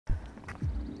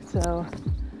So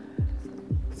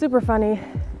super funny,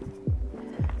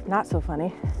 not so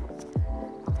funny.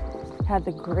 Had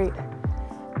the great,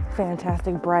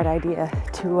 fantastic, bright idea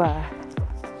to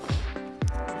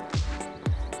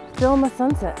film a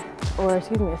sunset, or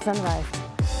excuse me, a sunrise.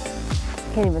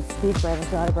 Can't even speak right, I'm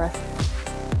so out of breath.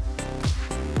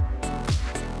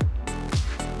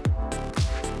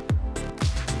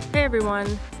 Hey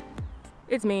everyone,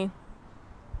 it's me.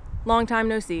 Long time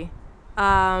no see.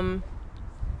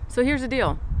 So here's the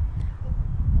deal.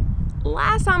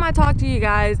 Last time I talked to you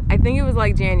guys, I think it was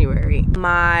like January.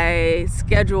 My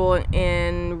schedule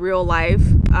in real life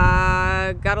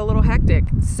got a little hectic.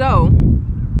 So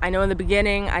I know in the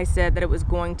beginning I said that it was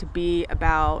going to be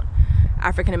about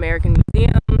African American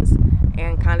museums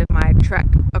and kind of my trek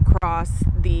across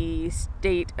the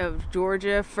state of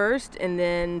Georgia first and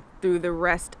then through the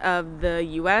rest of the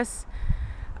US.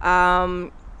 And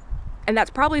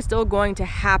that's probably still going to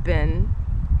happen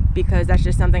because that's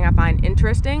just something I find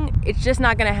interesting. It's just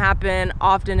not going to happen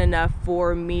often enough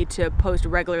for me to post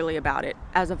regularly about it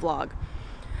as a vlog.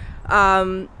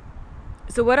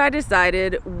 So what I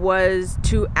decided was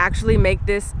to actually make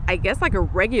this, I guess, like a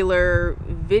regular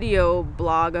video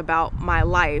blog about my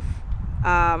life.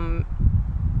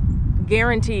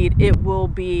 Guaranteed it will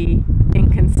be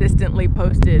inconsistently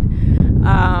posted.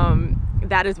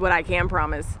 That is what I can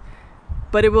promise.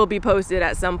 But it will be posted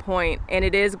at some point, and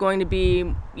it is going to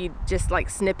be just like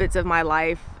snippets of my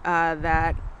life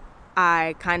that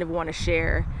I kind of want to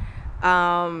share.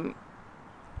 Actually,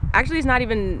 it's not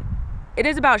even, it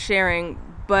is about sharing,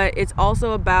 but it's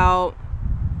also about,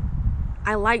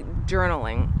 I like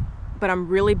journaling, but I'm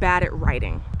really bad at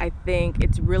writing. I think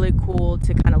it's really cool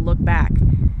to kind of look back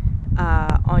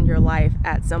on your life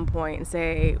at some point and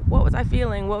say, what was I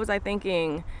feeling? What was I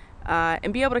thinking?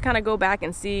 And be able to kind of go back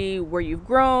and see where you've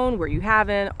grown, where you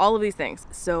haven't, all of these things.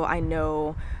 So I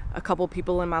know a couple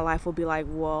people in my life will be like,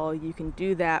 well, you can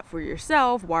do that for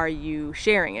yourself. Why are you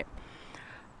sharing it?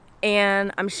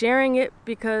 And I'm sharing it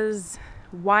because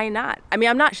why not? I mean,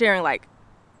 I'm not sharing like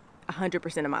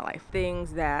 100% of my life.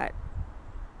 Things that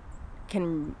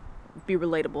can be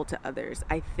relatable to others.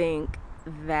 I think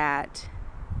that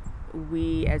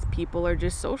we as people are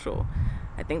just social.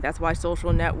 I think that's why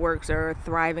social networks are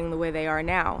thriving the way they are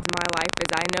now. My life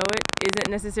as I know it isn't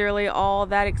necessarily all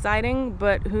that exciting,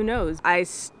 but who knows? I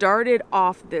started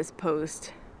off this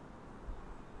post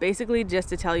basically just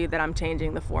to tell you that I'm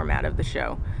changing the format of the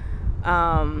show,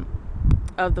 of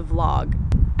the vlog.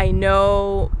 I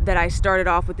know that I started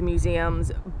off with the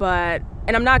museums, and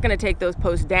I'm not gonna take those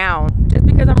posts down. Just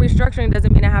because I'm restructuring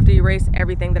doesn't mean I have to erase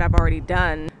everything that I've already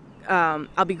done.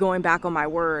 I'll be going back on my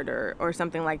word or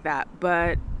something like that.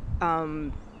 But,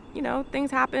 you know,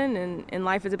 things happen and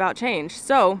life is about change.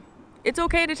 So it's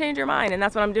okay to change your mind, and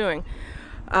that's what I'm doing.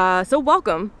 So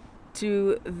welcome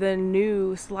to the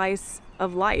new slice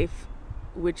of life,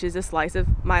 which is a slice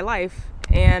of my life.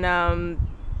 And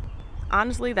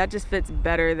honestly, that just fits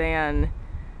better than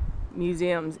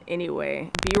museums anyway.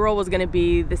 B-roll was gonna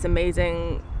be this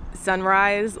amazing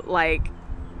sunrise, like,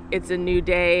 it's a new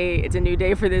day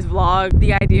for this vlog.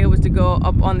 The idea was to go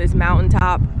up on this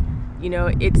mountaintop. You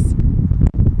know,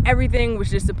 everything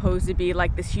was just supposed to be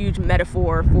like this huge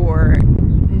metaphor for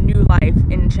new life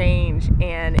and change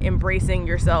and embracing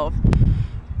yourself.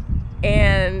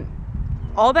 And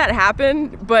all that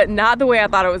happened, but not the way I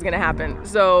thought it was gonna happen.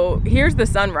 So here's the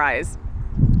sunrise,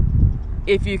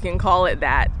 if you can call it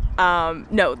that.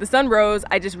 No, the sun rose,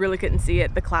 I just really couldn't see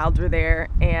it. The clouds were there,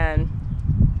 and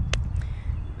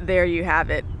there you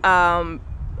have it.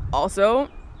 Also,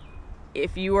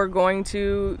 if you are going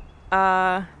to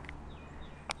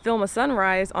film a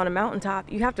sunrise on a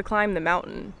mountaintop, you have to climb the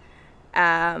mountain.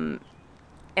 And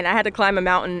I had to climb a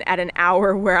mountain at an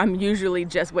hour where I'm usually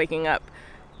just waking up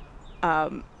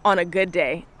on a good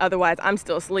day. Otherwise, I'm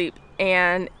still asleep.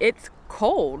 And it's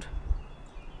cold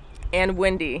and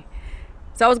windy.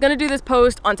 So I was gonna do this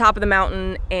post on top of the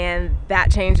mountain, and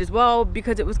that changed as well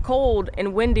because it was cold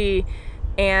and windy,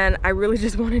 and I really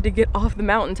just wanted to get off the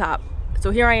mountaintop.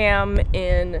 So here I am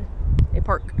in a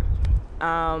park,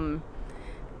 and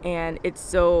it's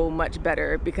so much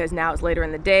better because now it's later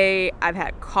in the day. I've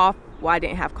had coffee. Well, I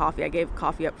didn't have coffee. I gave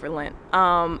coffee up for Lent.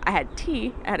 I had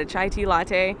tea. I had a chai tea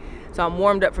latte, so I'm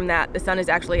warmed up from that. The sun is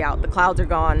actually out. The clouds are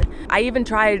gone. I even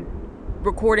tried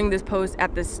recording this post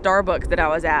at the Starbucks that I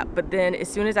was at, but then as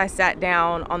soon as I sat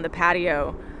down on the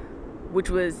patio, which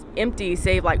was empty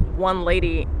save like one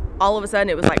lady, all of a sudden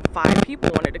it was like 5 people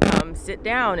wanted to come sit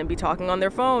down and be talking on their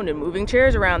phone and moving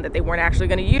chairs around that they weren't actually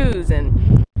going to use.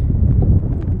 And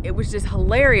it was just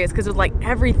hilarious because it was like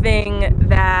everything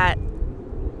that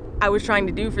I was trying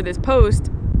to do for this post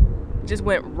just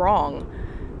went wrong.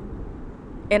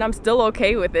 And I'm still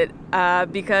okay with it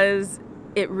because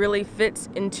it really fits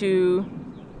into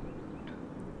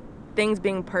things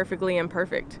being perfectly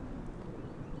imperfect.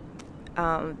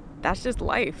 That's just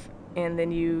life. And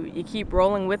then you keep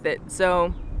rolling with it.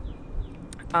 So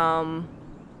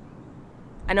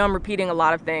I know I'm repeating a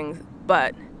lot of things,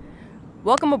 but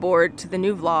welcome aboard to the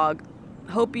new vlog.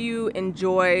 Hope you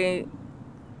enjoy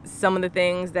some of the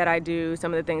things that I do,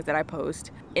 some of the things that I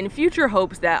post, in future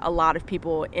hopes that a lot of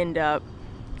people end up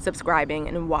subscribing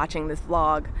and watching this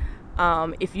vlog.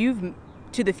 If you've,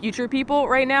 to the future people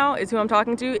right now is who I'm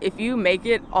talking to, if you make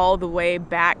it all the way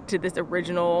back to this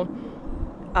original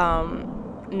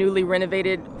newly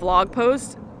renovated vlog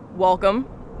post, welcome.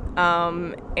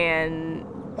 And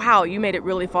wow, you made it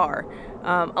really far,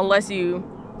 unless you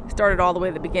started all the way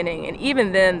at the beginning. And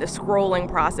even then, the scrolling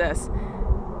process,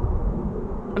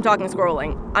 I'm talking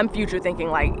scrolling, I'm future thinking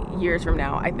like years from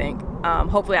now, I think.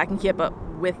 Hopefully I can keep up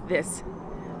with this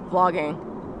vlogging.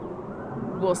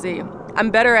 We'll see.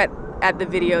 I'm better at the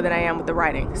video than I am with the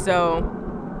writing. So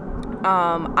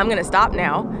I'm gonna stop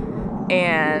now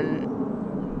and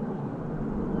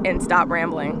stop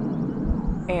rambling.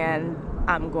 And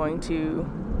I'm going to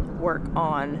work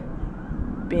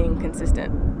on being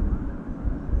consistent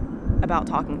about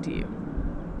talking to you.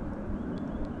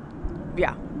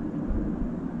 Yeah.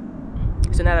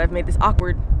 So now that I've made this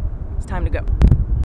awkward, it's time to go.